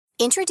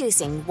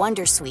Introducing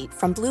Wondersuite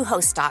from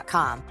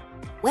Bluehost.com.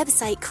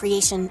 Website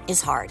creation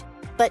is hard,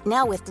 but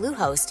now with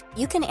Bluehost,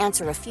 you can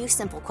answer a few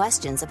simple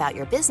questions about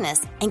your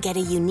business and get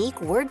a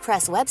unique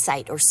WordPress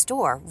website or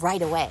store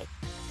right away.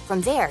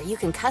 From there, you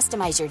can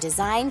customize your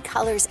design,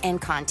 colors,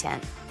 and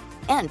content.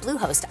 And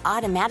Bluehost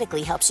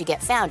automatically helps you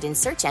get found in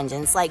search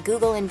engines like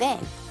Google and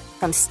Bing.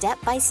 From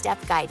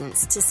step-by-step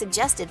guidance to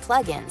suggested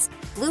plugins,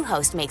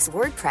 Bluehost makes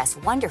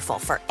WordPress wonderful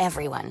for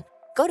everyone.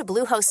 Go to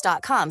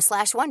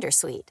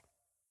bluehost.com/wondersuite.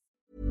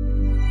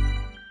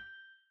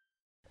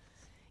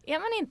 Är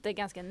man inte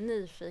ganska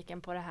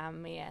nyfiken på det här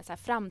med så här,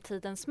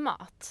 framtidens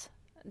mat?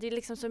 Det är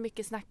liksom så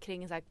mycket snack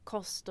kring så här,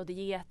 kost och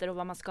dieter och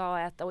vad man ska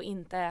äta och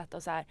inte äta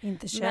och så här.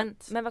 Inte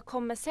kött. Men vad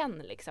kommer sen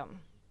liksom?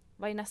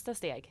 Vad är nästa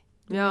steg?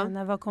 Ja.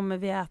 Men vad kommer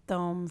vi äta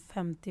om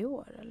 50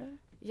 år eller?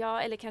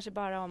 Ja, eller kanske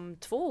bara om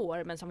 2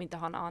 år, men som vi inte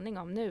har en aning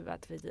om nu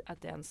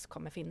att det ens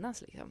kommer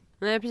finnas liksom.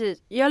 Nej,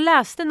 precis. Jag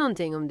läste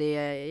någonting om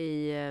det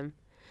i,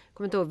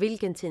 kommer inte ihåg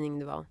vilken tidning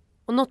det var.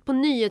 Och något på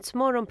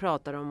Nyhetsmorgon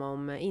pratar de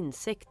om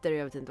insekter och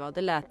jag vet inte vad.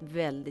 Det lät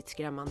väldigt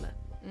skrämmande.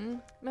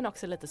 Men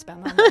också lite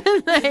spännande.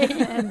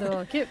 Nej,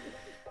 ändå kul.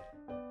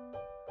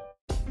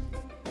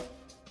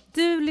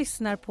 Du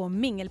lyssnar på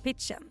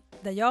Mingelpitchen,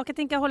 där jag,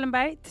 Katinka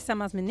Hollenberg,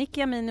 tillsammans med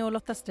Nicky Amini och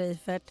Lotta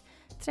Streifert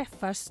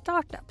träffar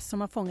startups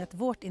som har fångat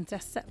vårt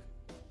intresse.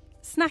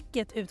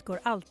 Snacket utgår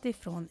alltid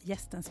från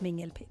gästens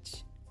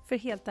mingelpitch. För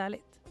helt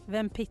ärligt,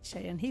 vem pitchar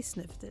i en hiss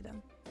nu för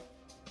tiden?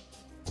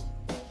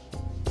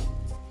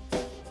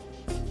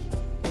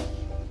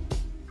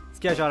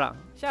 Ska jag köra?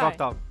 Kör.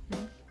 Rakt av.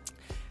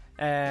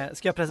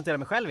 Ska jag presentera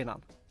mig själv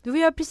innan? Du får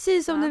göra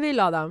precis som du vill,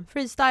 Adam.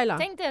 Freestyla.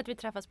 Tänk dig att vi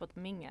träffas på ett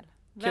mingel.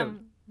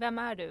 Vem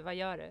är du? Vad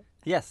gör du?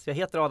 Yes, jag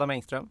heter Adam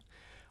Engström.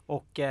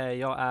 Och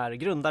jag är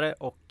grundare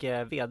och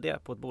vd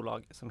på ett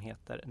bolag som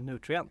heter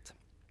Nutrient.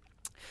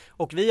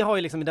 Och vi har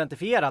ju liksom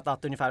identifierat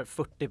att ungefär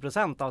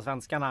 40% av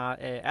svenskarna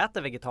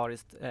äter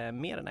vegetariskt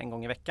mer än en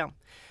gång i veckan.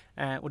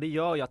 Och det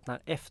gör ju att den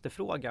här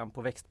efterfrågan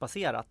på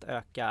växtbaserat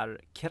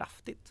ökar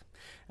kraftigt.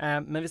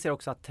 Men vi ser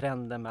också att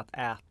trenden med att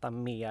äta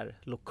mer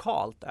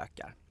lokalt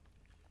ökar.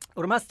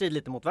 Och de här strider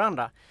lite mot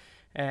varandra.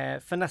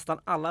 För nästan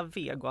alla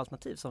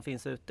vegoalternativ som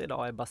finns ute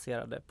idag är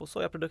baserade på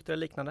sojaprodukter och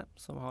liknande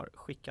som har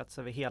skickats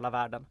över hela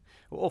världen.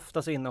 Och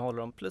ofta så innehåller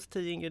de plus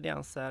 10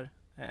 ingredienser,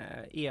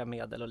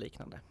 e-medel och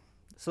liknande.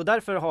 Så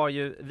därför har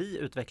ju vi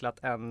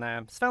utvecklat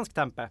en svensk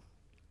tempe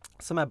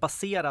som är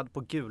baserad på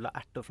gula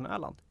ärtor från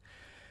Öland.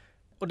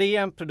 Och det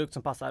är en produkt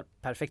som passar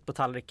perfekt på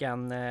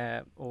tallriken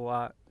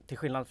och till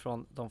skillnad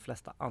från de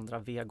flesta andra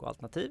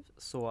vegoalternativ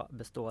så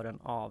består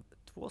den av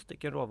 2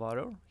 stycken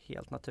råvaror,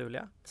 helt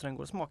naturliga. Så den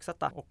går att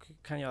smaksätta och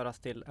kan göras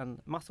till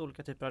en massa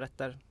olika typer av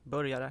rätter,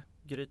 burgare,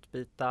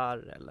 grytbitar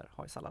eller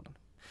ha i salladen.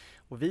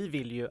 Och vi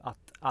vill ju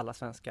att alla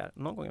svenskar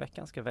någon gång i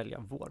veckan ska välja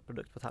vår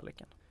produkt på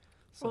tallriken.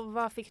 Så. Och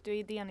vad fick du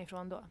idén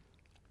ifrån då?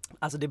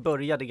 Alltså det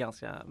började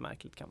ganska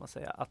märkligt kan man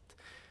säga. Att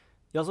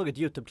jag såg ett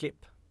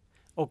YouTube-klipp.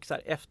 Och så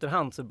här,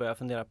 efterhand så började jag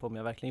fundera på om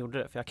jag verkligen gjorde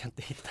det. För jag kan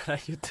inte hitta det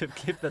här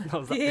YouTube-klippet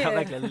någonstans. Jag har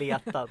verkligen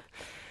letat.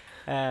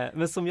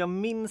 Men som jag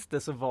minns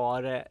det så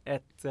var det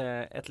ett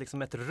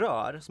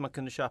rör som man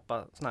kunde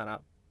köpa såna här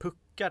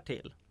puckar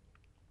till.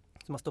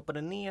 Så man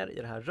stoppade ner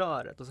i det här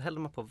röret och så hällde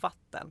man på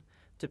vatten.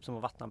 Typ som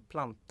att vattna en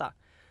planta.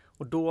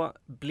 Och då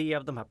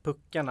blev de här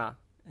puckarna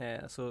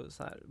så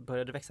här,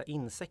 började växa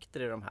insekter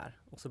i de här.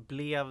 Och så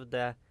blev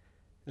det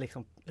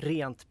liksom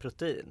rent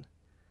protein.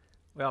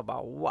 Och jag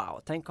bara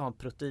wow, tänk att ha en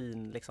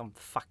protein liksom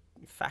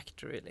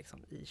factory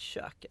liksom i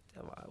köket.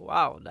 Jag bara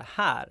wow, det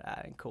här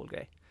är en cool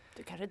grej.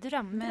 Du kanske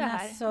drömde Men det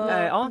här. alltså,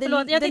 ja.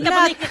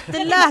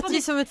 Det lät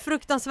ju som ett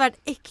fruktansvärt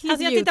äckligt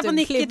alltså, jag tittar på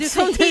Nicky, du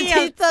som du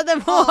helt...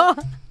 tittade på.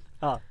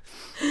 Ja.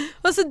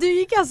 Och så du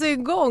gick alltså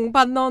igång på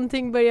att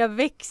någonting började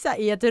växa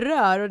i ett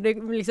rör och det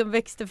liksom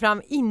växte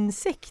fram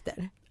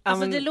insekter.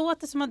 Alltså det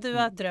låter som att du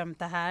har drömt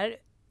det här.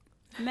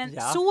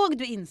 Men såg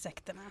du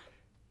insekterna?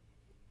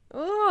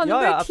 Nu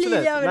börjar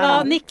klia över.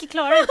 Ja, Nicky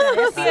klarar inte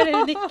det. Jag ser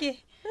hur Nicky...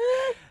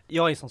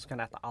 Jag är en sån som kan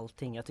äta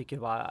allting. Jag tycker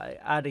bara,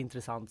 är det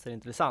intressant så är det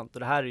intressant. Och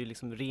det här är ju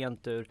liksom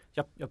rent ur...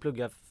 Jag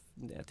pluggar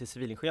till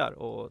civilingenjör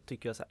och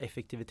tycker att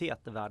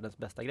effektivitet är världens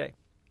bästa grej.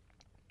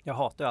 Jag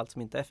hatar ju allt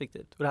som inte är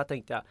effektivt. Och det här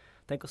tänkte jag,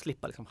 tänk att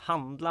slippa liksom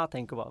handla,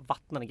 tänk att bara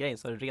vattna en grej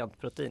så är det rent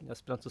protein. Jag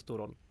spelar inte så stor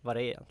roll vad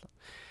det är egentligen.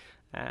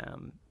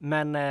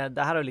 Men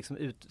det här har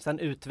liksom sen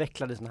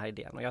utvecklades den här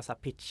idén och jag så här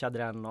pitchade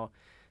den och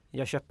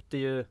jag köpte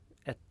ju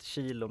 1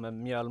 kilo med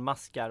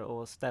mjölmaskar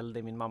och ställde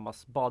i min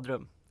mammas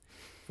badrum.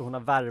 För hon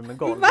har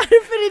värmegolv.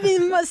 Varför är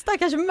din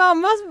stackars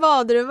mammas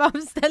badrum? Varför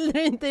ställer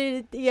du inte i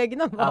ditt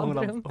egna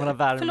badrum? Hon har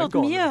värmegolv.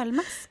 Förlåt,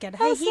 mjölmaskar. Det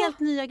här är helt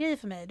nya grejer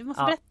för mig. Du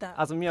måste berätta.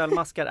 Alltså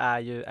mjölmaskar är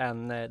ju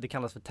det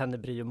kallas för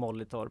tenebrio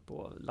molitor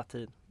på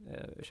latin.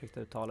 Ursäkta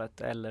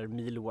uttalet. Eller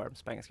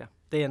mealworms på engelska.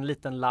 Det är en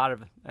liten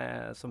larv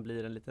som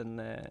blir en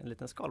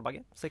liten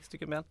skalbagge. 6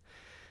 stycken mjöl.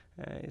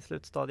 i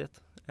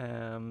slutstadiet.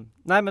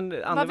 Nej, men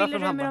vad ville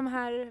du med de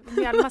här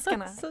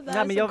mjölmaskarna?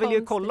 Nej, men jag ville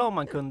ju kolla om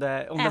man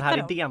kunde, om den här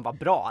dem. idén var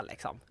bra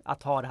liksom.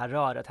 Att ha det här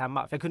röret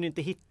hemma. För jag kunde ju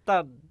inte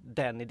hitta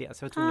den idén,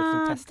 så jag var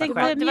tvungen att testa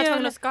själv. Du var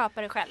tvungen att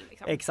skapa det själv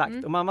liksom.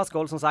 Exakt, och mammas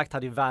golv som sagt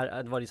hade ju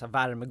det var ju så här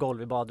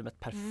värmegolv i badrummet,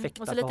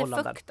 perfekta Och så lite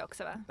förhållanden. fukt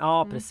också, va?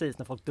 Ja, precis.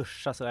 När folk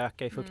duschar så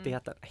ökar ju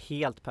fuktigheten.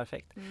 Helt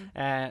perfekt.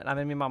 Nej,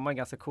 men min mamma är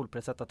ganska cool på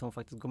det sättet att hon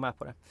faktiskt går med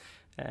på det.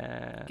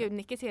 Gud,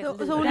 Nicky ser Så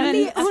helt hon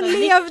livrädd. hon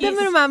levde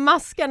med de här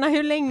maskarna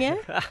hur länge?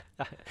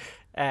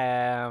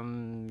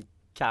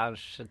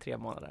 Kanske 3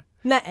 månader.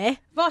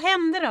 Nej. Vad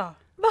hände då?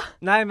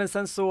 Nej, men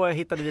sen så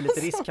hittade vi lite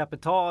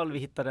riskkapital. Vi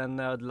hittade en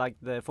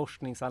ödelagd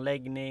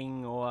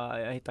forskningsanläggning och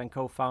jag hittade en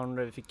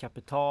co-founder. Vi fick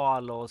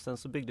kapital och sen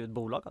så byggde vi ett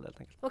bolag helt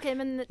enkelt. Okej,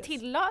 men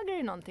tillagar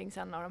du någonting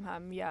sen av de här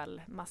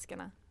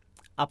mjölmaskarna?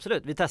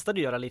 Absolut, vi testade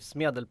att göra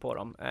livsmedel på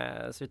dem.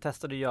 Så vi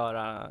testade att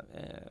göra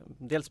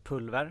dels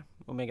pulver,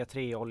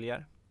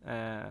 omega-3-oljor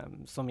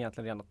som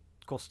egentligen redan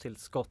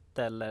kosttillskott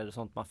eller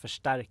sånt man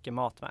förstärker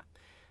mat med.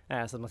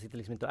 Så att man sitter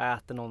liksom inte och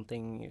äter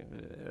någonting.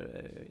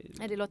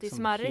 Det låter ju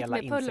smarrigt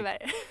med pulver.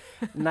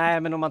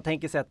 Nej, men om man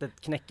tänker sig att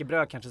ett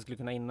knäckebröd kanske skulle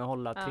kunna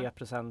innehålla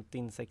 3%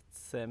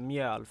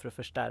 insektsmjöl för att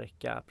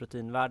förstärka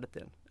proteinvärdet i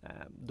den.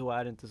 Då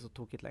är det inte så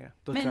tokigt längre.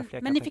 Då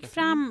Men ni fick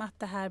fram att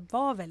det här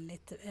var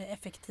väldigt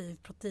effektiv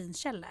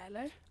proteinkälla,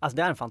 eller? Alltså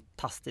det är en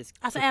fantastisk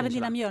Alltså även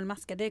dina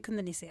mjölmaskar, det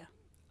kunde ni se?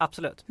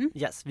 Absolut.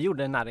 Yes, vi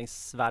gjorde en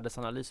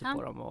näringsvärdesanalys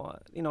på dem och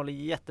innehåller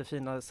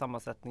jättefina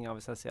sammansättningar av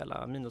essentiella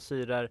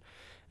aminosyror.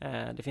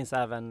 Det finns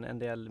även en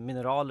del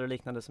mineraler och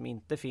liknande som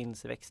inte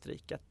finns i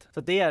växtriket.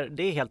 Så det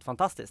är helt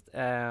fantastiskt.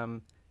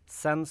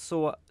 Sen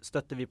så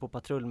stötte vi på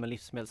patrull med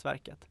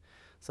Livsmedelsverket.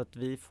 Så att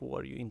vi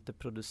får ju inte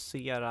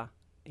producera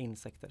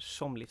insekter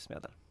som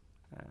livsmedel.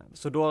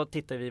 Så då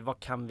tittar vi, vad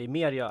kan vi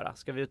mer göra?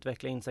 Ska vi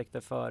utveckla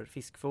insekter för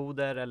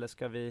fiskfoder eller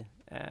ska vi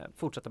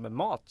fortsätta med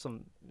mat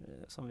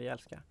som vi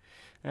älskar?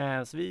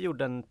 Så vi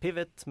gjorde en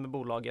pivot med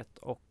bolaget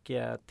och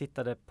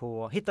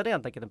hittade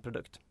helt enkelt en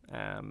produkt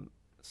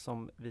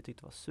som vi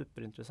tyckte var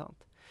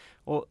superintressant.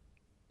 Och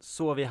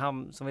så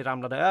som vi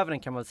ramlade över den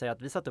kan man säga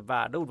att vi satte upp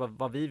värdeord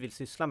vad vi vill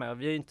syssla med.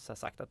 Och vi har ju inte så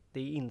sagt att det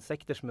är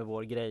insekter som är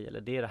vår grej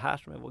eller det är det här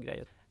som är vår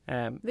grej.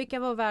 Vilka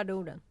var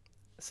värdeorden?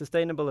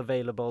 Sustainable,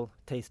 available,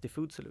 tasty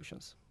food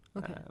solutions.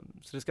 Okay.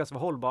 Så det ska alltså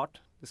vara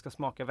hållbart, det ska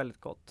smaka väldigt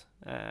gott,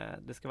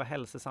 det ska vara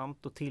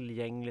hälsosamt och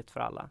tillgängligt för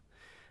alla.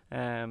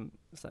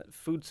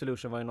 Food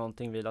solution var ju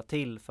någonting vi la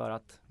till för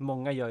att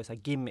många gör ju så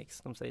här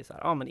gimmicks. De säger så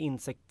här, men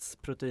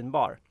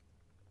insektsproteinbar.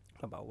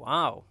 Jag bara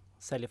wow,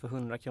 säljer för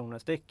 100 kronor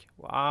styck.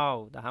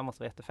 Wow, det här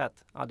måste vara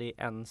jättefett. Ja, det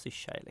är en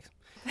syscha i liksom.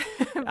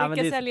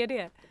 Vilka säljer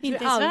det?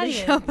 Inte i Sverige.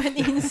 Köpa en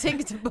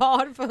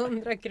insektbar för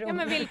 100 kronor. Ja,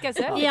 men vilka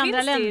säljer? I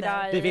andra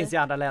länder. Det finns i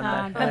andra länder.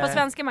 Ja, Men på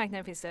svenska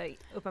marknaden finns det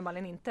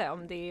uppenbarligen inte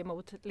om det är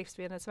emot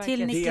Livsmedelsverket.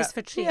 Till Nickis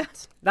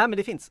förtret. Nej, men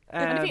det finns.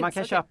 det finns, Man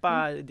kan okej.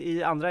 köpa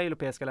i andra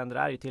europeiska länder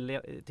är ju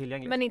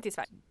tillgängligt. Men inte i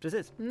Sverige.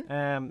 Precis.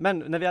 Men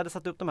när vi hade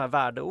satt upp de här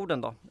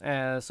värdeorden då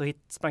så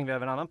sprang vi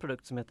över en annan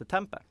produkt som heter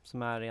Tempe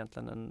som är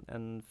egentligen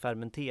en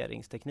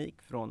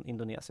fermenteringsteknik från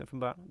Indonesien från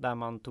början där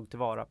man tog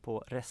tillvara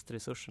på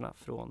restresurserna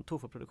från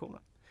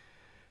tofuproduktionen.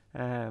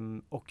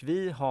 Och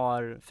vi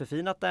har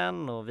förfinat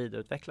den och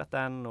vidareutvecklat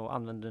den och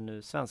använder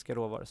nu svenska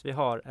råvaror. Så vi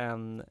har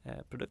en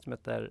produkt som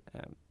heter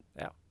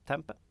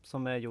Tempe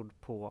som är gjord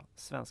på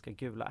svenska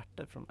gula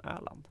ärtor från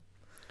Öland.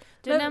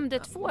 Du nämnde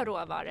 2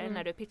 råvaror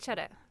när du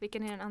pitchade.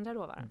 Vilken är den andra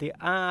råvaran? Det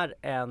är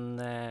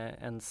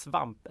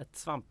ett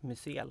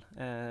svampmycel,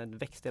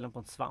 växtdelen på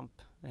en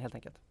svamp helt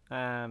enkelt.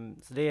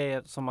 Så det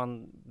är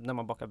som när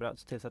man bakar bröd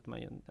så tillsätter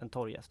man ju en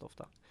torrjäst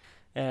ofta.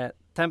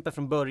 Tempe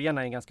från början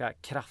är en ganska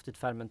kraftigt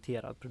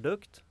fermenterad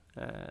produkt.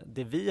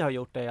 Det vi har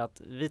gjort är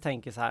att vi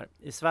tänker så här,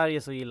 i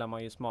Sverige så gillar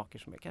man ju smaker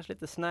som är kanske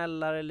lite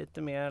snällare,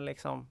 lite mer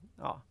liksom,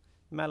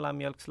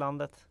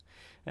 mellanmjölkslandet.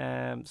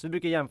 Så vi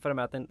brukar jämföra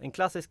med att en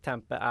klassisk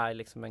tempe är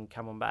liksom en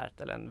camembert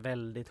eller en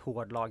väldigt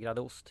hårdlagrad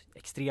ost.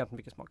 Extremt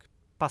mycket smak.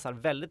 Passar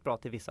väldigt bra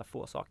till vissa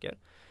få saker.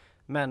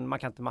 Men man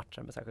kan inte matcha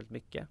den med särskilt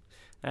mycket.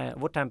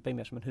 Vår tempe är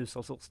mer som en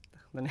hushållsost.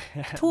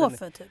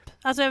 Tofu typ.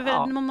 Alltså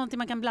någonting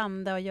man kan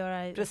blanda och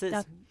göra. Precis.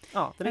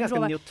 Den är ganska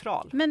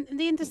neutral. Men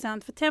det är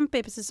intressant för tempe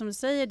är precis som du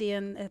säger, det är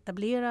en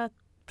etablerad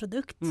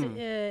produkt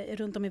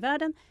runt om i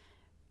världen.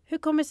 Hur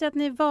kommer det sig att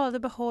ni valde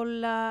att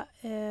behålla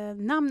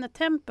namnet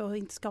Tempe och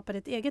inte skapade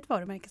ett eget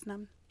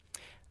varumärkesnamn?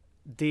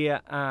 Det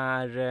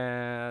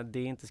är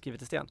inte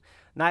skrivet i sten.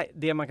 Nej,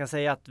 det man kan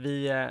säga är att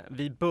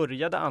vi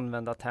började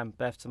använda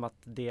Tempe eftersom att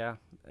det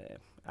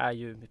är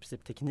ju i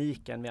princip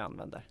tekniken vi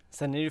använder.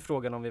 Sen är det ju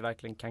frågan om vi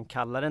verkligen kan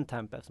kalla den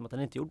Tempe eftersom att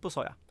den inte är gjord på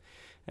soja.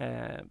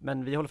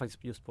 Men vi håller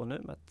faktiskt just på nu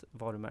med ett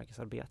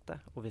varumärkesarbete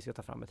och vi ska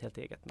ta fram ett helt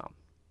eget namn.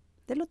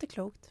 Det låter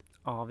klokt.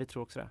 Ja, vi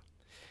tror också det.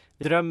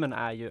 Drömmen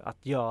är ju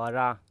att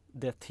göra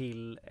det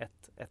till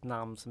ett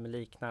namn som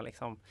liknar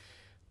liksom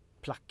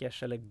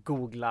Plackers eller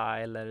Googla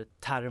eller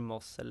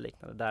Termos eller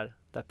liknande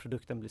där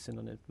produkten blir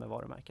synonymt med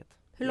varumärket.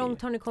 Hur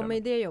långt har ni kommit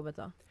i det jobbet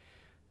då?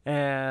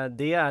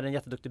 Det är en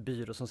jätteduktig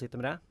byrå som sitter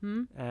med det.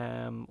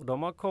 Och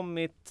de har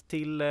kommit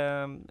till,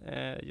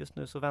 just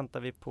nu så väntar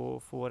vi på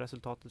att få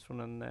resultatet från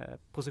en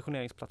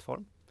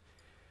positioneringsplattform.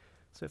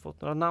 Så vi har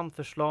fått några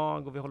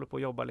namnförslag och vi håller på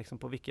att jobba liksom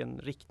på vilken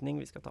riktning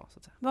vi ska ta. Så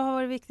att säga. Vad har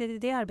varit viktigt i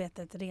det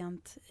arbetet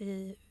rent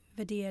i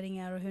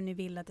värderingar och hur ni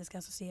vill att det ska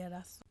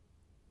associeras?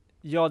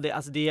 Ja,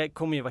 det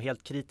kommer ju vara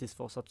helt kritiskt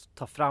för oss att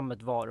ta fram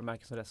ett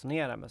varumärke som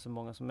resonerar med så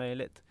många som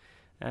möjligt.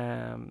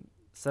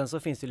 Sen så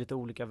finns det lite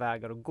olika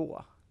vägar att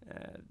gå.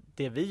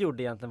 Det vi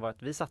gjorde egentligen var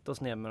att vi satte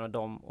oss ner med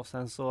dem och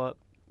sen så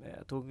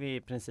tog vi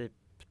i princip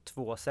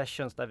 2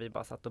 sessions där vi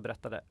bara satt och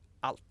berättade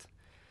allt.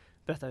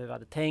 Berättade hur vi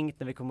hade tänkt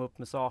när vi kom upp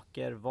med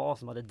saker, vad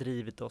som hade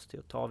drivit oss till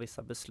att ta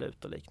vissa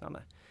beslut och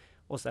liknande.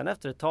 Och sen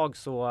efter ett tag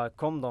så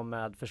kom de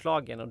med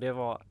förslagen och det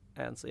var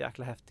en så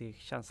jäkla häftig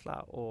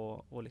känsla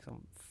och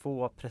liksom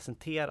få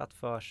presenterat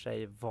för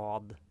sig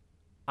vad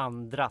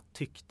andra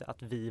tyckte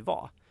att vi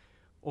var.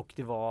 Och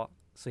det var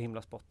så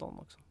himla spot on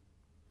också.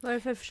 Vad är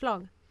det för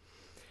förslag?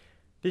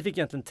 Vi fick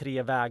egentligen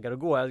 3 vägar att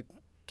gå. Jag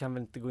kan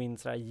väl inte gå in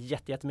så här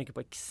jättemycket på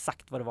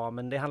exakt vad det var,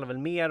 men det handlar väl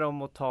mer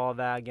om att ta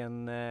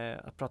vägen,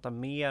 att prata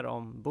mer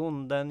om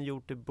bonden,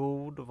 jord till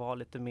bord och vara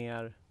lite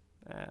mer,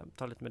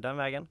 ta lite med den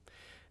vägen.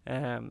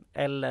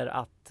 Eller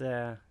att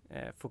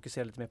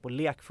fokusera lite mer på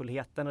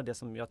lekfullheten och det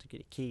som jag tycker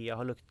IKEA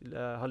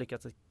har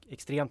lyckats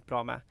extremt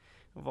bra med.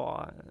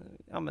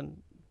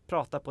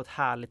 Prata på ett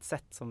härligt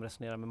sätt som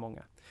resonerar med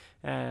många.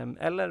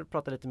 Eller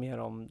prata lite mer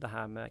om det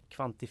här med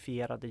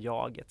kvantifierade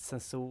jaget,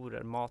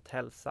 sensorer, mat,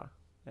 hälsa.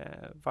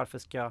 Varför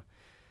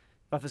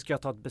ska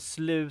jag ta ett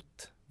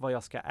beslut vad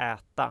jag ska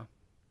äta?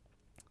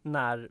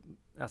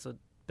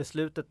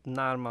 Beslutet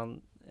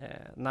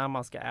när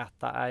man ska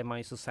äta är man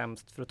ju så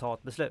sämst för att ta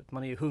ett beslut.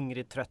 Man är ju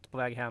hungrig, trött, på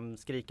väg hem,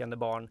 skrikande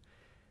barn.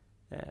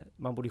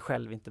 Man borde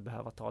själv inte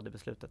behöva ta det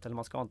beslutet. Eller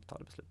man ska inte ta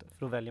det beslutet. För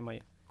då väljer man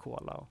ju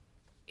cola och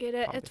är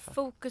det ett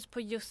fokus på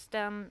just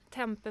den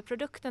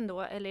tempeprodukten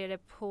då? Eller är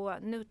det på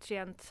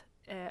nutrient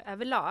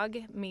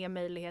överlag med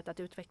möjlighet att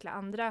utveckla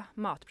andra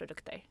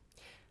matprodukter?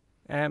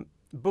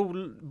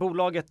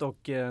 Bolaget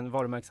och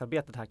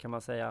varumärkesarbetet här kan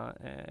man säga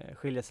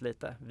skiljer sig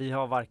lite. Vi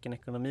har varken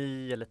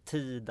ekonomi eller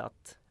tid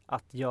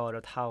att göra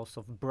ett house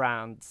of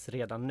brands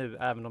redan nu,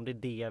 även om det är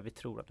det vi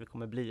tror att vi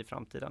kommer bli i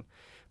framtiden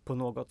på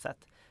något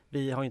sätt.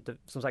 Vi har inte,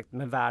 som sagt,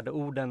 med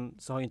värdeorden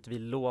så har inte vi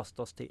låst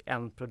oss till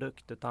en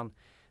produkt, utan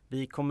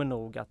vi kommer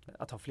nog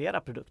att ha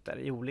flera produkter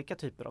i olika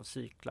typer av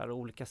cyklar och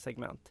olika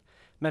segment.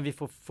 Men vi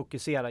får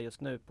fokusera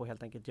just nu på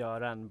helt enkelt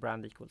göra en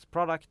brand equals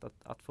product,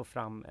 att få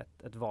fram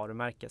ett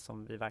varumärke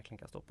som vi verkligen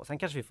kan stå på. Sen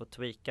kanske vi får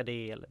tweaka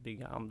det eller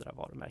bygga andra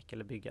varumärken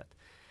eller bygga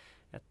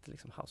ett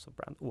liksom house of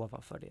brand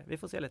ovanför det. Vi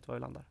får se lite var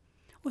vi landar.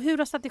 Och hur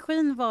har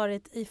strategin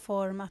varit i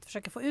form att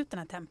försöka få ut den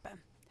här tempen?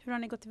 Hur har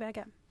ni gått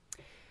tillväga?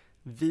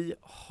 Vi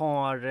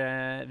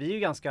är ju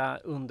ganska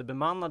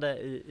underbemannade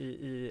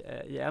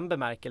i en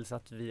bemärkelse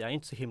att vi är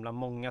inte så himla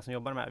många som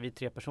jobbar med det. Vi är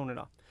 3 personer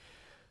idag.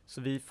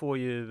 Så vi får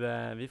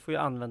ju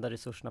använda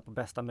resurserna på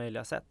bästa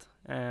möjliga sätt.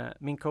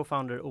 Min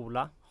co-founder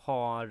Ola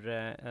har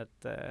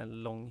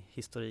en lång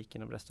historik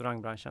inom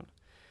restaurangbranschen.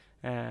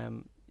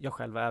 Jag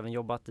själv har även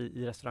jobbat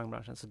i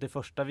restaurangbranschen. Så det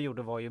första vi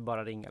gjorde var ju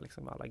bara ringa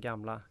liksom alla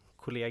gamla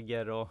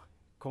kollegor och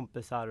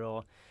kompisar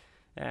och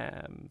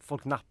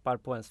folk nappar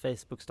på ens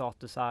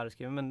Facebook-statusar och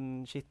skriver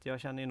men shit, jag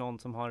känner ju någon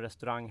som har en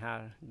restaurang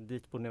här,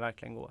 dit borde ni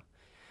verkligen gå.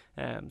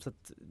 Så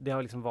att det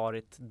har liksom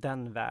varit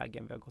den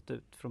vägen vi har gått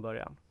ut från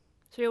början.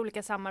 Så det är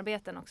olika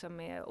samarbeten också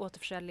med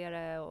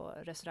återförsäljare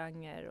och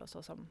restauranger och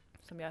så som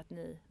gör att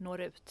ni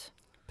når ut?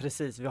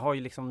 Precis, vi har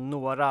ju liksom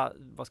några,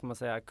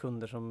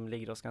 kunder som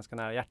ligger oss ganska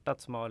nära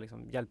hjärtat som har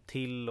liksom hjälpt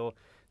till och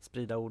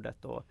sprida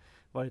ordet och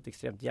varit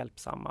extremt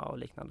hjälpsamma och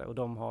liknande. Och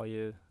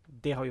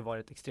det har ju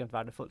varit extremt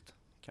värdefullt,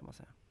 kan man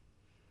säga.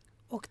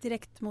 Och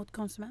direkt mot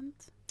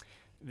konsument?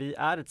 Vi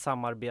är ett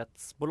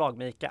samarbetsbolag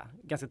med ICA.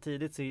 Ganska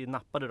tidigt så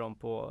nappade de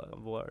på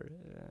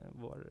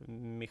vår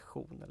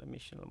mission eller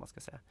mission eller vad man ska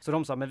säga. Så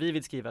de sa, men vi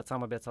vill skriva ett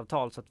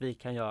samarbetsavtal så att vi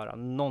kan göra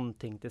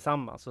någonting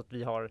tillsammans. Så att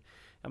vi har,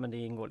 det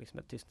ingår liksom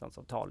ett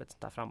tystnadsavtal, ett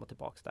sånt där fram och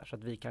tillbaka där. Så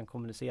att vi kan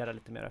kommunicera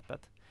lite mer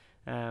öppet.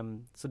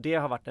 Så det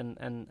har varit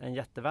en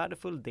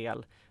jättevärdefull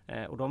del.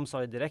 Och de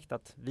sa ju direkt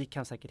att vi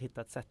kan säkert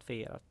hitta ett sätt för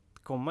er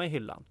att komma i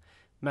hyllan.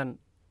 Men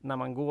när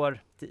man går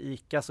till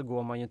ICA så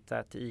går man ju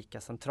inte till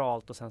ICA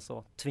centralt och sen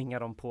så tvingar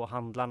de på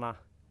handlarna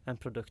en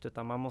produkt,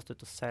 utan man måste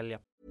ut och sälja.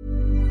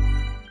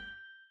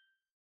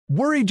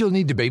 Worried you'll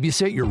need to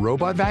babysit your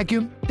robot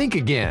vacuum? Think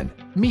again.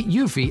 Meet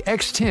Eufy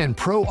X10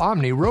 Pro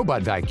Omni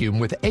Robot Vacuum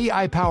with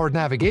AI-powered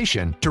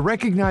navigation to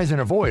recognize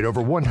and avoid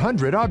over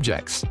 100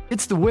 objects.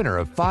 It's the winner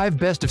of 5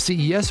 Best of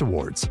CES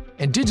awards.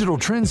 And Digital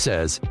Trends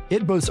says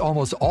it boasts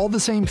almost all the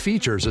same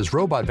features as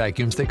robot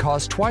vacuums that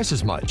cost twice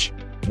as much.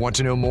 Want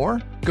to know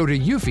more? Go to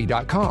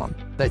eufy.com,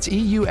 that's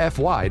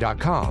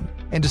EUFY.com,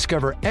 and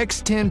discover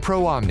X10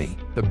 Pro Omni,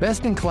 the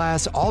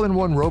best-in-class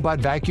all-in-one robot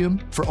vacuum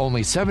for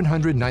only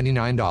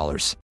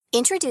 $799.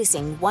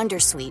 Introducing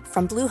Wondersuite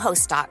from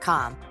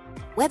Bluehost.com.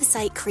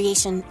 Website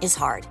creation is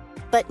hard,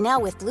 But now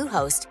with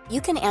Bluehost,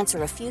 you can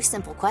answer a few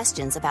simple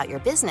questions about your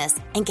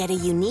business and get a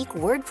unique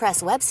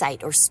WordPress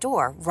website or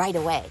store right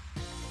away.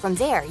 From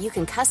there, you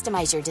can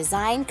customize your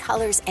design,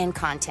 colors, and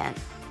content.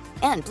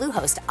 And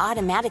Bluehost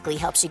automatically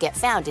helps you get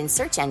found in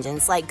search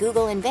engines like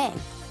Google and Bing.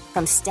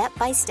 From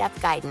step-by-step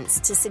guidance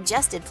to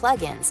suggested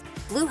plugins,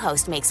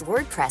 Bluehost makes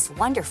WordPress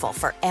wonderful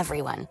for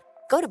everyone.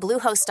 Go to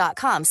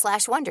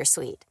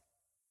bluehost.com/wondersuite.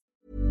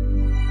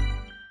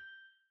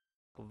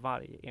 På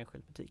varje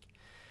enskild butik.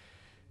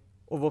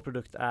 Och vår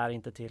produkt är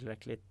inte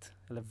tillräckligt,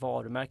 eller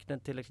varumärket är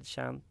inte tillräckligt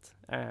känt.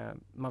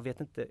 Man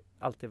vet inte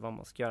alltid vad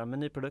man ska göra med en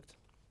ny produkt.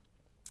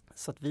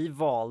 Så att vi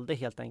valde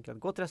helt enkelt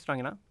att gå till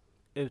restaurangerna,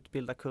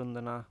 utbilda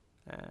kunderna,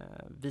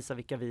 visa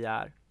vilka vi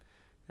är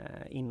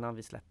innan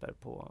vi släpper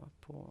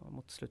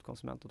mot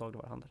slutkonsument och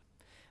dagligvaruhandel.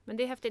 Men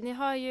det är häftigt. Ni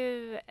har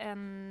ju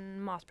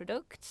en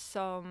matprodukt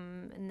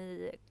som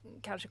ni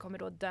kanske kommer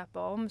då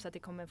döpa om så att det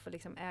kommer få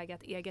liksom äga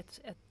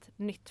ett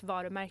nytt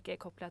varumärke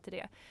kopplat till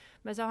det.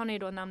 Men så har ni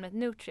då namnet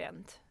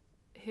Nutrient.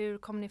 Hur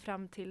kom ni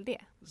fram till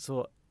det?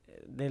 Så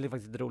det är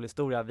faktiskt en rolig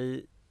historia.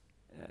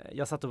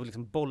 Jag satt och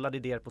liksom bollade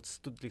idéer på ett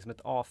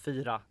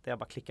A4 där jag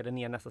bara klickade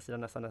ner nästa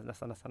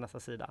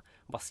sida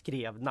och bara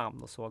skrev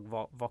namn och såg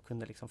vad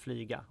kunde liksom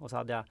flyga. Och så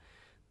hade jag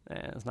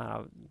en sån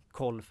här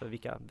koll för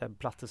vilka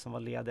webbplatser som var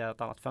lediga i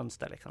ett annat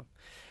fönster liksom.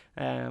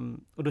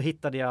 Och då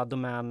hittade jag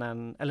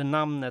domänen, eller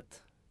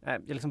namnet,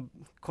 jag liksom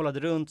kollade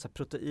runt så här,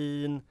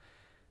 protein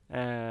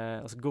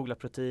och så googlade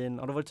protein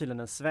och då var det tydligen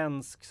en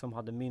svensk som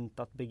hade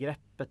myntat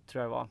begreppet,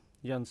 tror jag var,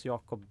 Jöns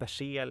Jakob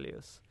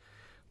Berzelius.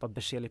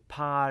 Berzeli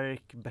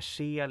Park,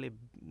 Berzeli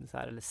så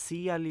här, eller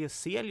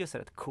Celius är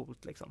rätt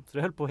coolt liksom. Så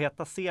det höll på att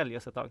heta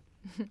Celius ett tag.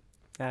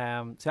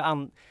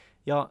 Så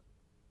jag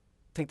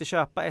tänkte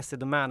köpa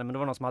SE-domänen, men det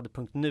var någon som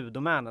hade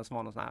 .nu-domänen som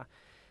var någon sån här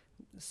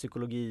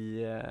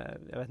psykologi,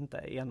 jag vet inte,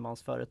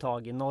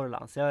 enmansföretag i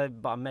Norrland. Så jag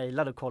bara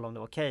mejlade och kollade om det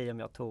var okej om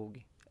jag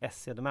tog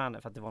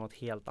SE-domänen, för att det var något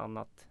helt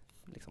annat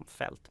liksom,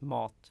 fält,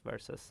 mat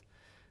versus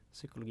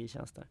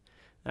psykologitjänster.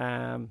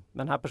 Men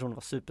den här personen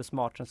var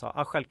supersmart. Den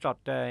sa,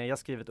 självklart, jag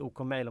skriver ett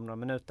OK-mail om några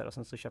minuter, och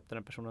sen så köpte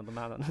den personen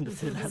domänen under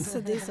tiden. Så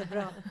det är så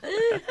bra.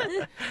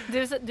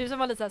 Du som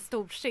var lite så här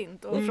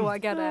storsint och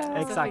frågade.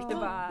 Exakt,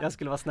 jag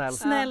skulle vara snäll.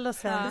 Snäll och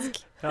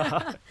svensk.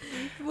 Ja.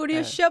 Du borde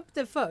ju köpt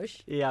det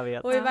först. Jag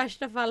vet. Och i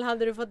värsta fall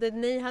hade du fått ett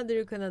nej, hade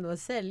du kunnat då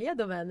sälja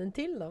domänen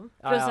till dem.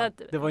 Plus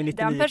att det var ju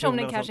den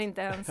personen kanske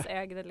inte ens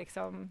ägde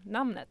liksom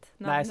namnet.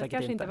 Nej, säkert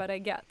kanske inte var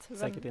reggat.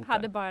 Säkert inte.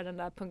 Hade bara den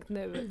där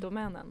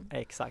 .nu-domänen.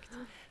 Exakt.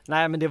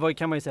 Nej, men det var,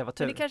 kan man ju säga var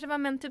tur. Men det kanske var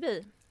meant to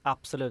be.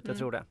 Absolut, jag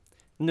tror det.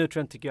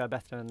 Nutrient tycker jag är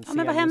bättre än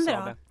men vad hände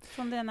då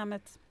från det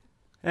namnet?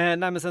 Nej,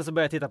 men sen så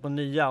började jag titta på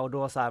nya, och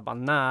då så här bara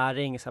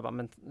näring, så här bara,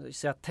 men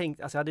så jag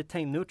tänkte, alltså jag hade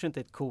tänkt Nutrient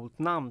är ett coolt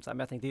namn, så här, men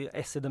jag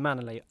tänkte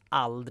SE-domänen lär ju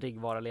aldrig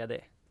vara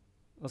ledig.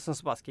 Och sen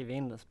så bara skrev jag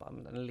in den, så bara,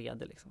 men den är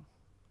ledig liksom.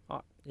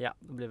 Ja,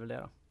 då blir väl det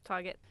då.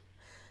 Taget.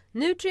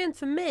 Nutrient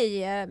för mig,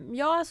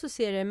 jag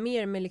associerar det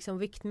mer med liksom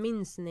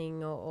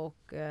viktminskning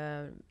och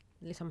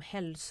liksom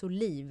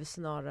hälsoliv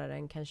snarare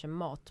än kanske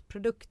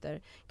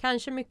matprodukter.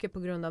 Kanske mycket på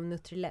grund av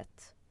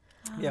Nutrilett.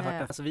 Jag har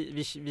hört, alltså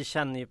vi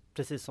känner ju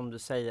precis som du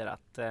säger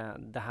att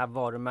det här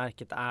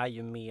varumärket är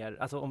ju mer,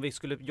 alltså om vi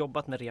skulle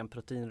jobbat med ren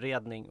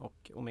proteinredning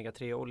och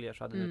omega-3-oljor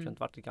så hade Nutrient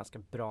varit ett ganska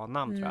bra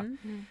namn tror jag.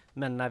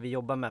 Men när vi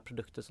jobbar med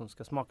produkter som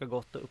ska smaka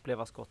gott och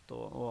upplevas gott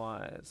och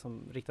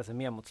som riktar sig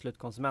mer mot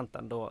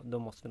slutkonsumenten, då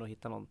måste vi nog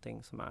hitta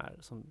någonting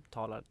som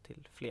talar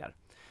till fler.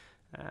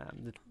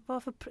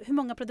 Hur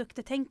många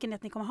produkter tänker ni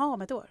att ni kommer ha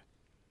om ett år?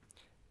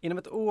 Inom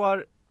ett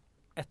år,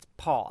 ett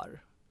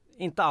par.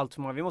 Inte allt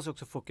för många. Vi måste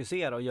också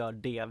fokusera och göra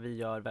det vi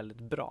gör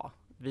väldigt bra.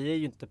 Vi är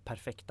ju inte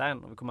perfekta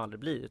än och vi kommer aldrig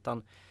bli,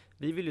 utan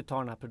vi vill ju ta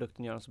den här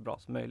produkten och göra den så bra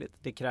som möjligt.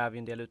 Det kräver ju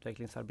en del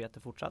utvecklingsarbete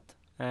fortsatt.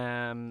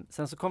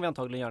 Sen så kommer vi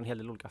antagligen göra en hel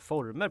del olika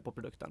former på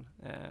produkten.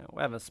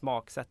 Och även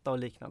smaksätta och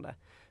liknande.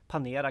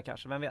 Panera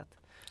kanske, vem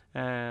vet.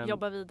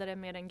 Jobba vidare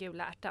med den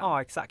gula ärtan.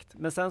 Ja, exakt.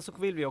 Men sen så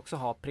vill vi också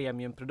ha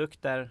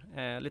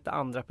premiumprodukter. Lite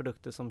andra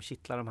produkter som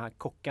kittlar de här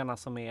kockarna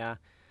som är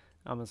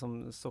men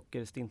som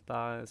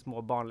sockerstinta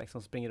småbarn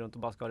liksom, springer runt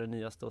och bara ska ha det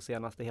nyaste och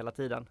senaste hela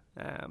tiden.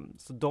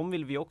 Så de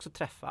vill vi också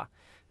träffa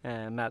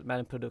med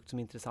en produkt som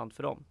är intressant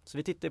för dem. Så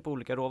vi tittar på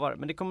olika råvaror.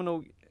 Men det kommer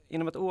nog,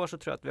 inom ett år så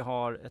tror jag att vi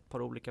har ett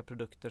par olika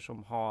produkter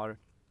som har,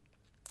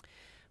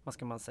 vad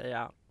ska man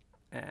säga,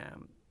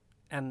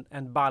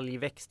 en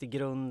baljväxt i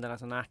grunden,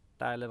 alltså en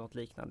ärta eller något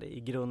liknande i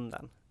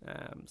grunden.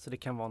 Så det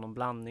kan vara någon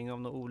blandning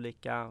av några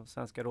olika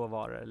svenska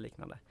råvaror eller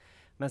liknande.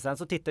 Men sen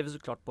så tittar vi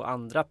såklart på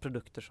andra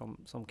produkter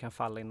som kan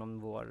falla inom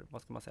vår,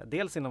 vad ska man säga,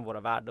 dels inom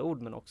våra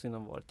värdeord men också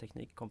inom vår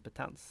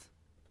teknikkompetens.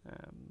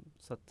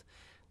 Så att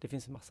det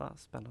finns en massa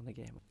spännande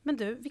grejer. Men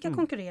du, vilka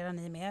konkurrerar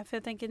ni med? För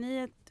jag tänker, ni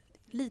är ett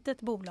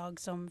litet bolag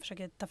som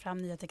försöker ta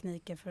fram nya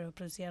tekniker för att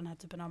producera den här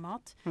typen av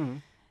mat.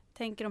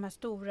 Tänker de här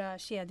stora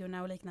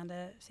kedjorna och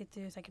liknande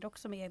sitter ju säkert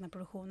också med egna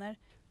produktioner.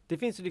 Det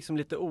finns ju liksom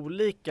lite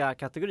olika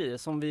kategorier.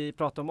 Som vi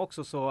pratar om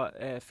också så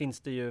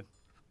finns det ju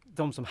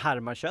de som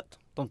härmar kött.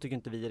 De tycker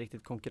inte vi är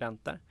riktigt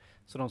konkurrenter.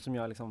 Så de som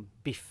gör liksom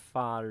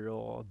biffar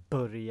och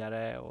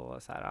burgare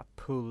och så här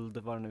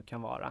pulled, vad det nu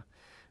kan vara.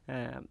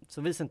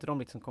 Så vi ser inte dem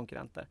liksom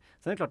konkurrenter.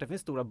 Sen är det klart, det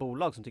finns stora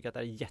bolag som tycker att det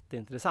är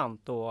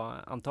jätteintressant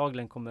och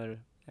antagligen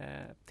kommer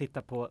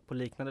titta på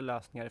liknande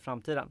lösningar i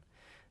framtiden.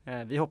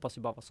 Vi hoppas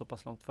ju bara vara så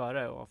pass långt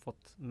före och ha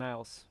fått med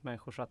oss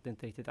människor så att det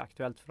inte riktigt är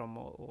aktuellt för dem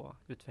att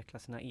utveckla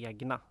sina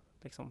egna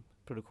liksom,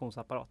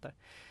 produktionsapparater.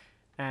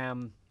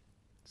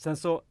 Sen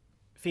så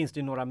finns det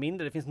ju några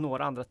mindre, det finns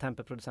några andra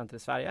temperproducenter i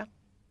Sverige.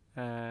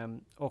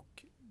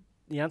 Och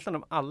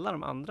egentligen alla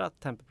de andra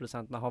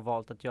temperproducenterna har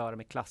valt att göra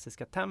med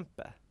klassiska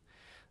temper.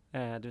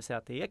 Det vill säga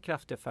att det är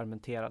kraftig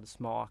fermenterad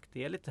smak,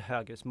 det är lite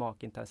högre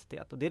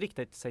smakintensitet och det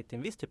riktar sig till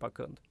en viss typ av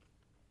kund.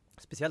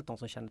 Speciellt de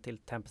som känner till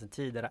temper sedan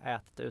tidigare,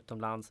 ätit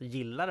utomlands och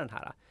gillar den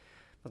här,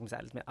 vad ska man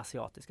säga, lite mer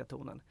asiatiska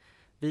tonen.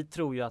 Vi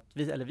tror ju att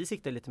vi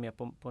siktar lite mer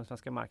på den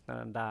svenska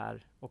marknaden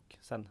där och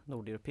sen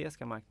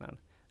nordeuropeiska marknaden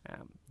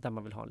där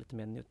man vill ha en lite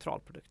mer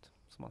neutral produkt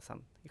som man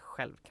sen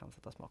själv kan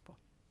sätta smak på.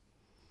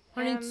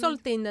 Har ni inte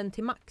sålt in den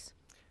till Max?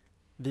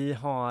 Vi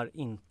har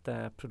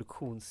inte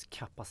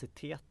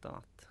produktionskapaciteten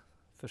att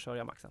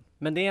försörja Maxen.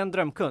 Men det är en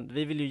drömkund.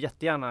 Vi vill ju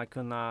jättegärna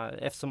kunna,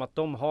 eftersom att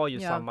de har ju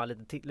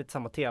lite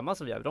samma tema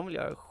som vi gör. De vill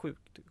göra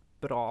sjukt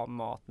bra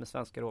mat med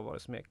svenska råvaror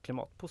som är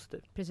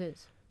klimatpositiv.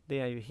 Precis. Det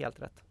är ju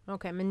helt rätt.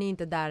 Okej, men ni är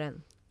inte där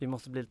än. Vi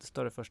måste bli lite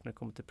större först när det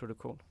kommer till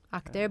produktion.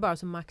 Akta er bara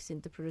så Max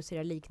inte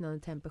producerar liknande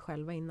temper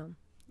själva innan.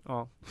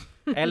 Ja.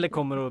 Eller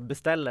kommer och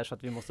beställer så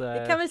att vi måste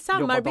Vi kan väl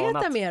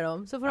samarbeta med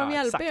dem så får de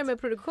hjälpa er med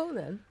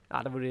produktionen.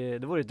 Ja, det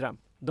vore ju dröm.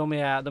 De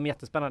är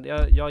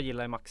jättespännande. Jag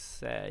gillar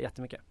Max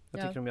jättemycket.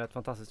 Jag tycker de gör ett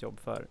fantastiskt jobb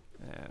för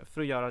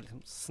att göra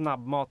liksom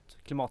snabbmat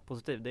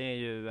klimatpositiv. Det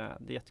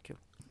är jättekul.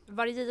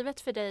 Var det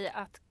givet för dig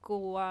att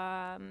gå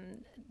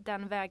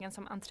den vägen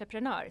som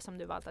entreprenör som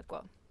du valt att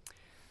gå?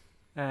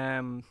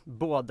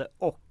 Både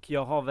och.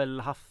 Jag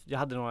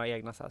hade några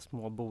egna så här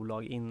små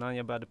bolag innan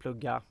jag började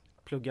plugga.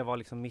 Plugga var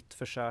liksom mitt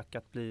försök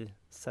att bli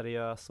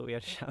seriös och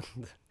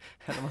erkänd.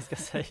 Eller vad man ska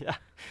säga.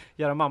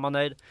 Göra mamma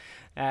nöjd.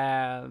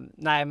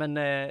 Nej, men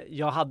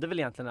jag hade väl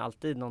egentligen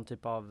alltid någon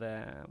typ av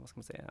vad ska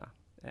man säga,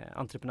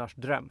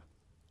 entreprenörsdröm.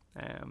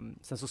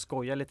 Sen så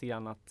skojar jag lite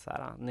grann att så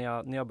här,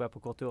 när jag börjar på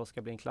KTH ska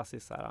jag bli en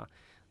klassisk så här,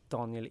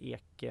 Daniel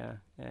Ek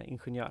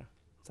ingenjör.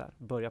 Så här,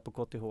 börja på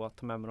KTH,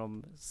 ta med mig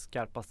de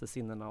skarpaste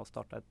sinnena och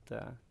starta ett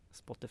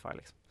Spotify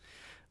liksom.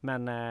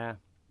 Men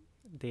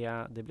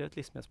det blev ett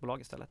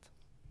livsmedelsbolag istället.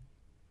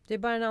 Det är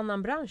bara en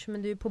annan bransch,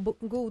 men du är på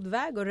god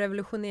väg att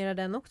revolutionera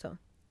den också.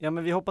 Ja,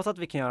 men vi hoppas att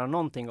vi kan göra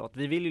någonting gott.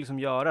 Vi vill ju liksom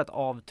göra ett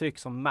avtryck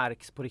som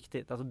märks på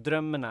riktigt. Alltså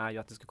drömmen är ju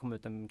att det ska komma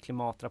ut en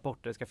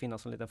klimatrapport där det ska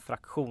finnas en liten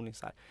fraktion i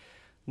så här.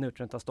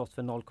 Nutrient har stått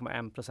för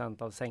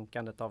 0,1% av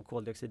sänkandet av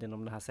koldioxid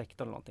inom den här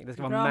sektorn eller någonting. Det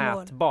ska vara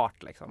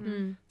mätbart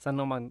liksom. Sen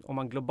om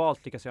man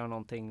globalt lyckas göra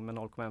någonting med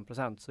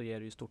 0,1% så ger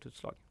det ju stort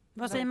utslag.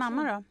 Vad säger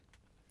mamma då?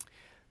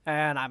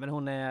 Nej, men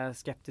hon är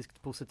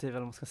skeptiskt positiv eller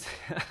vad man ska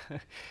säga.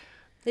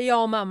 Det är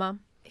jag och mamma.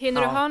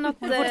 Hinner du ha något?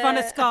 Hon är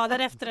fortfarande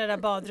skadad efter det där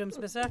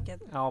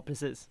badrumsbesöket. Ja,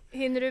 precis.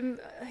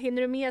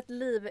 Hinner du med ett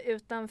liv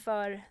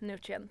utanför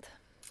Nutrient?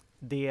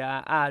 Det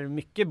är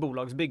mycket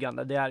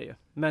bolagsbyggande, det är det ju.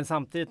 Men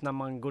samtidigt när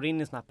man går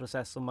in i sån här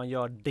process och man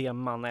gör det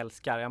man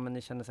älskar, ja men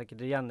ni känner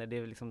säkert igen det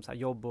är liksom så här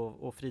jobb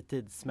och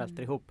fritid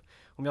smälter ihop.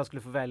 Om jag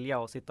skulle få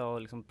välja att sitta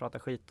och liksom prata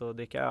skit och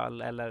dricka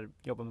öl eller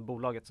jobba med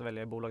bolaget så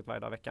väljer jag bolaget varje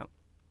dag i veckan.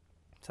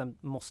 Sen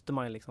måste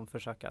man ju liksom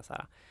försöka så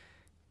här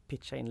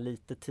pitcha in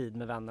lite tid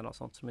med vännerna och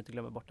sånt så de inte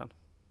glömmer bort den.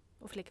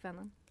 Och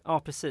flickvännen? Ja,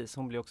 precis.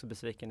 Hon blir också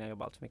besviken när jag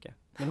jobbar allt för mycket.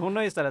 Men hon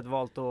har istället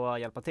valt att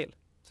hjälpa till.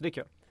 Så det är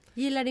kul.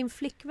 Gillar din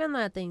flickvän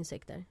att äta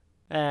insekter?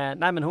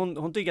 Nej, men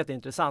hon tycker att det är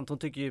intressant. Hon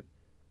tycker ju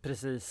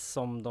precis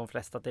som de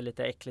flesta att det är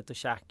lite äckligt att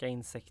käka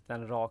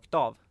insekten rakt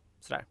av.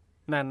 Sådär.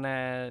 Men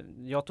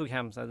jag tog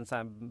hem en sån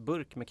här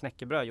burk med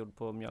knäckebröd gjord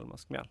på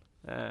mjölmuskmjöl.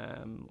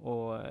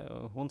 Och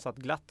hon satt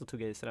glatt och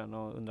tog i sig den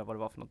och undrade vad det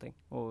var för någonting.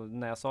 Och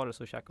när jag sa det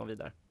så käkade hon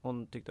vidare.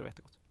 Hon tyckte det var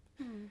jättegott.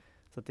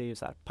 Så det är ju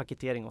så här,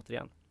 paketering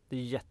återigen. Det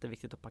är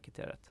jätteviktigt att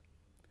paketera rätt.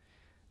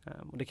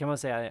 Och det kan man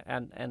säga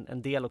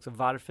en del också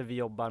varför vi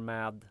jobbar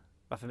med,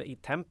 varför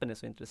tempen är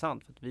så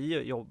intressant. För att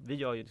vi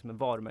gör ju liksom en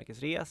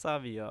varumärkesresa,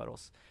 vi gör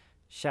oss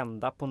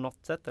kända på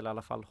något sätt, eller i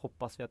alla fall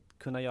hoppas vi att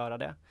kunna göra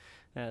det.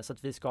 Så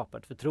att vi skapar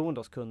ett förtroende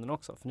hos kunden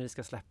också. För när vi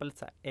ska släppa lite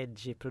så här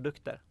edgy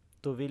produkter,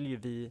 då vill ju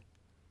vi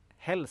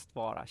helst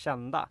vara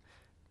kända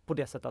på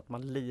det sättet att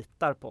man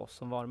litar på oss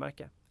som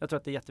varumärke. Jag tror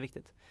att det är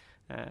jätteviktigt.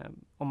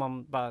 Om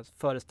man bara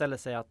föreställer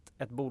sig att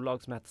ett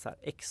bolag som heter så här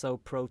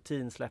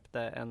Exoprotein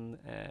släppte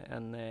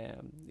en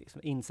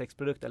liksom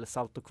insektsprodukt eller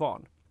salt och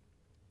kvarn.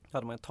 Då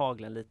hade man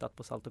antagligen litat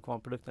på salt och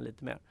kvarnprodukten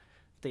lite mer.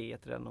 Det är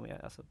ett renommé,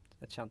 alltså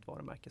ett känt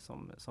varumärke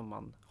som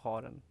man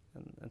har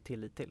en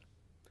tillit till.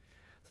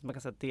 Så man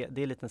kan säga att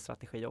det är lite en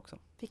strategi också.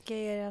 Vilka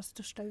är era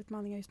största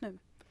utmaningar just nu?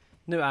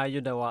 Nu är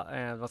ju då,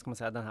 vad ska man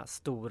säga, den här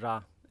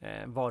stora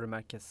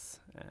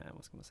varumärkes,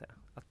 vad ska man säga,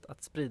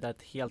 att sprida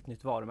ett helt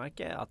nytt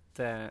varumärke,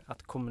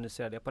 att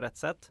kommunicera det på rätt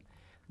sätt.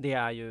 det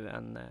är ju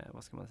en,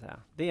 vad ska man säga,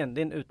 det är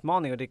en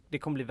utmaning och det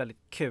kommer bli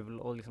väldigt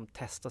kul att liksom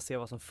testa och se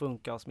vad som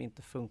funkar och vad som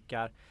inte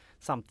funkar.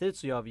 Samtidigt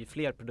så gör vi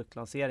fler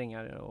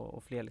produktlanseringar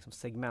och fler liksom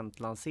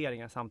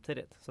segmentlanseringar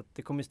samtidigt. Så att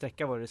det kommer ju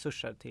sträcka våra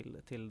resurser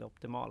till det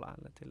optimala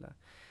eller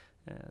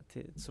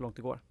till så långt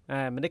det går.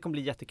 Men det kommer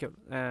bli jättekul.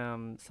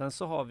 Sen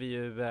så har vi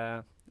ju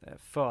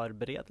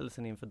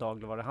förberedelsen inför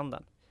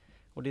dagligvaruhandeln.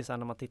 Och det är så här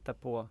när man tittar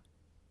på,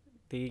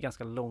 det är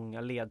ganska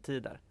långa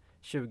ledtider.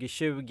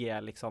 2020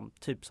 är liksom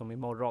typ som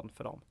imorgon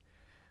för dem.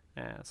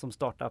 Som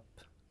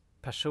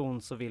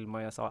startup-person så vill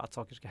man ju att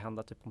saker ska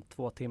hända typ om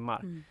 2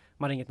 timmar.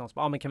 Man ringer till någon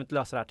som men kan vi inte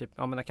lösa det här typ,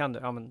 men när kan du?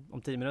 Men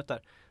om 10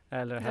 minuter.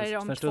 Eller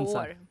helst för en stund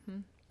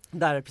sedan.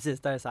 Där är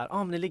precis, där är det så här,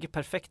 men det ligger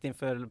perfekt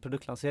inför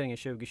produktlanseringen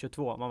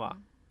 2022. Man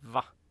bara,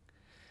 va?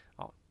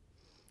 Ja.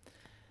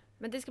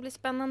 Men det ska bli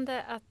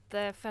spännande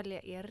att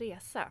följa er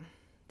resa.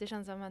 Det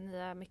känns som att ni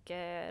har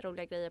mycket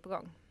roliga grejer på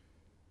gång.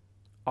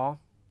 Ja,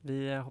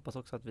 vi hoppas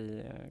också att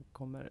vi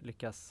kommer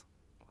lyckas,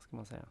 vad ska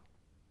man säga,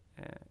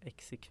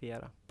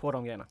 exekvera på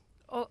de grejerna.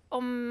 Och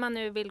om man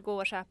nu vill gå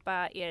och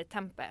köpa er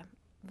Tempe,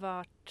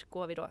 vart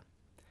går vi då?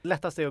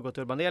 Lättast är att gå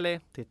till Urban Deli,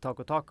 till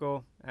Taco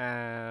Taco.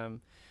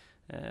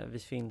 Vi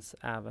finns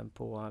även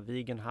på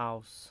Vegan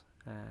House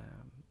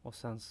och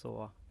sen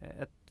så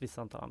ett visst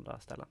antal andra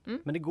ställen.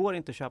 Men det går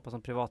inte att köpa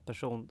som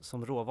privatperson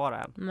som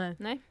råvara än.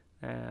 Nej.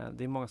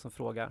 Det är många som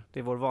frågar. Det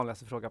är vår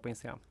vanligaste fråga på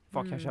Instagram.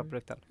 Var kan jag köpa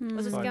produkten?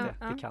 Och så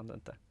det kan du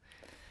inte.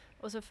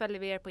 Och så följer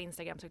vi er på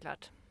Instagram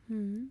såklart.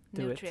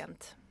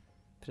 Nutrient.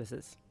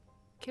 Precis.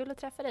 Kul att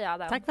träffa dig,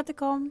 Adam. Tack för att du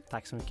kom.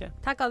 Tack så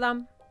mycket. Tack,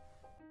 Adam.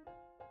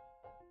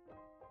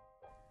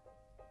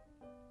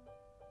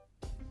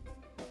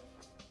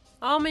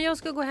 Ja, men jag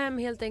ska gå hem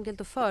helt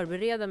enkelt och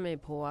förbereda mig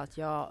på att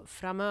jag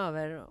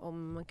framöver,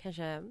 om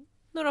kanske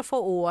några få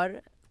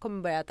år,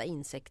 kommer börja äta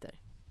insekter.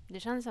 Det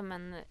känns som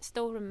en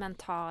stor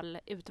mental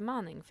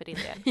utmaning för din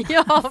del.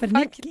 Ja,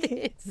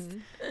 faktiskt.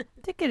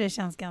 Jag tycker det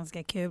känns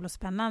ganska kul och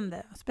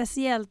spännande.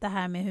 Speciellt det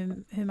här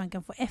med hur man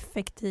kan få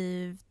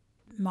effektiv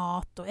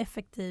mat och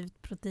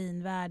effektivt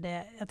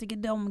proteinvärde. Jag tycker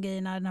de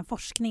grejerna, den här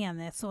forskningen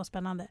är så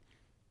spännande.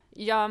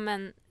 Ja,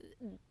 men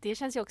det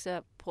känns ju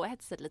också på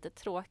ett sätt lite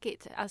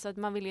tråkigt. Alltså att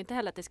man vill ju inte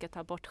heller att det ska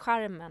ta bort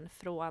charmen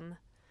från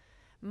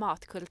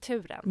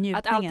matkulturen. Njutningen.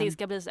 Att allting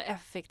ska bli så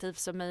effektivt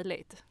som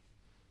möjligt.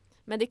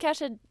 Men det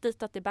kanske är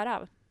dit att det bär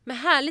av. Men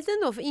härligt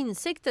ändå för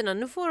insekterna.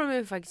 Nu får de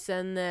ju faktiskt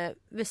en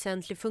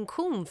väsentlig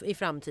funktion i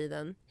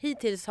framtiden.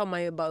 Hittills har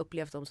man ju bara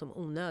upplevt dem som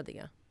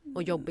onödiga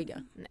och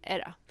jobbiga.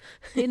 Nej då.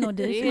 Det är nog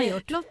du som har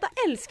gjort. Lotta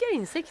älskar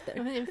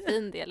insekter. Det är en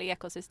fin del i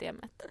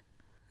ekosystemet.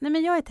 Nej,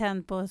 men jag är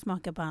tänd på att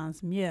smaka på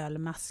hans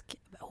mjölmask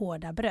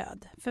hårda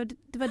bröd. För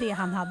det var det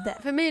han hade.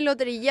 För mig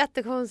låter det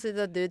jättekonstigt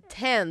att du är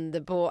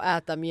tänd på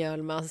att äta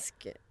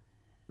mjölmask.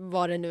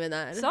 Vad det nu än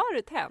är. Sa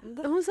du tänd?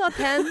 Hon sa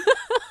tänd.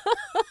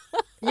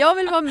 Jag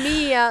vill vara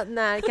med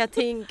när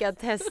Katinka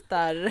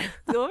testar.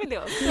 Då vill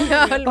jag också.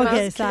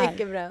 Mjölmask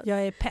knäckebröd.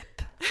 Jag är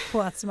pepp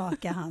på att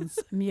smaka hans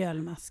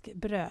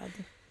mjölmaskbröd.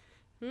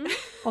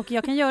 Och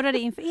jag kan göra det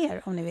inför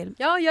er om ni vill.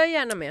 Ja, jag är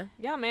gärna med.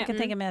 Jag kan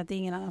tänka mig att det är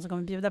ingen annan som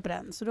kommer bjuda på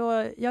den. Så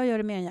då, jag gör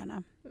det mer än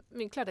gärna.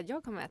 Men klart att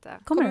jag kommer äta.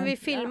 Kommer vi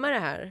filma det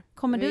här?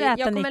 Kommer du äta,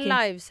 jag kommer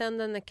Nicky?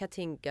 livesända när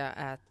Katinka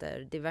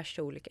äter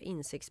diverse olika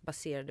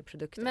insektsbaserade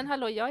produkter. Men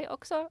hallå, jag är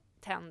också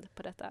tänd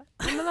på detta.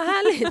 Men vad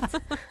härligt!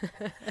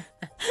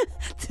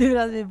 Tur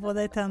att vi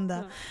båda är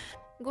tända.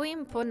 Gå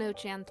in på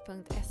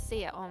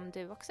nutrient.se om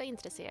du också är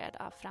intresserad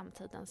av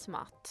framtidens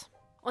mat.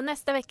 Och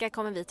nästa vecka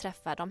kommer vi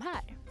träffa de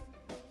här.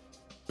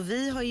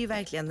 Vi har ju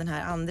verkligen den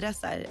här andra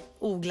så här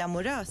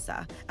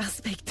oglamorösa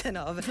aspekten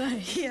av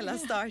hela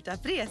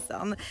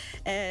startup-resan.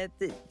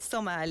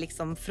 Som är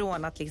liksom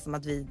från att, liksom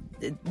att vi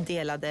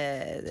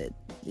delade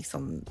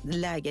liksom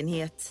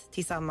lägenhet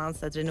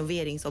tillsammans, ett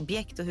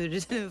renoveringsobjekt och hur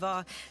det nu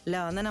var,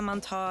 lönerna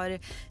man tar,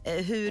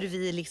 hur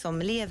vi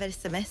liksom lever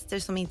semester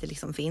som inte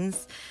liksom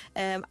finns.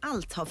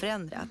 Allt har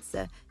förändrats.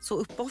 Så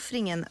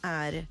uppoffringen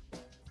är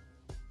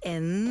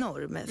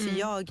enorm, för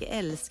jag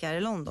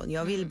älskar London.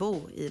 Jag vill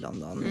bo i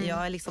London.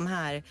 Jag är liksom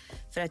här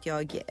för att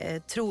jag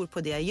tror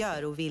på det jag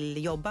gör och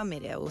vill jobba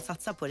med det och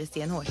satsa på det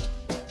stenhårt.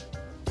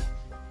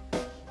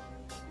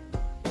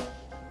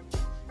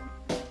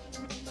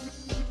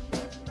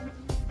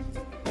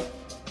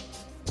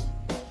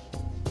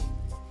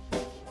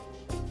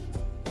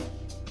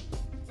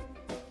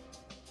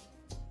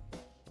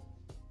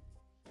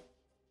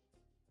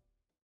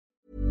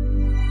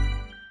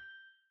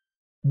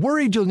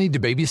 Worried you'll need to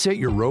babysit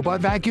your robot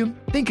vacuum?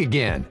 Think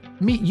again.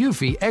 Meet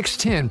Eufy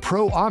X10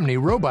 Pro Omni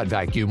Robot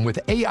Vacuum with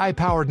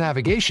AI-powered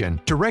navigation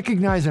to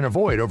recognize and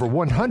avoid over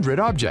 100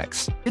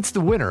 objects. It's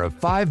the winner of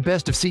 5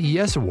 Best of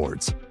CES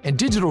awards. And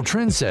Digital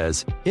Trends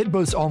says it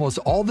boasts almost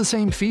all the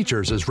same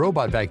features as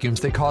robot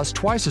vacuums that cost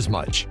twice as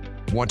much.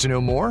 Want to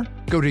know more?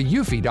 Go to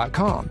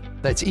eufy.com.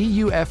 That's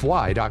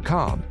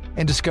EUFY.com.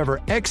 And discover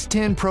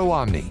X10 Pro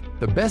Omni,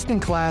 the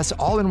best-in-class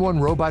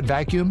all-in-one robot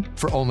vacuum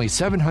for only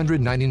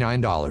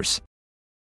 $799.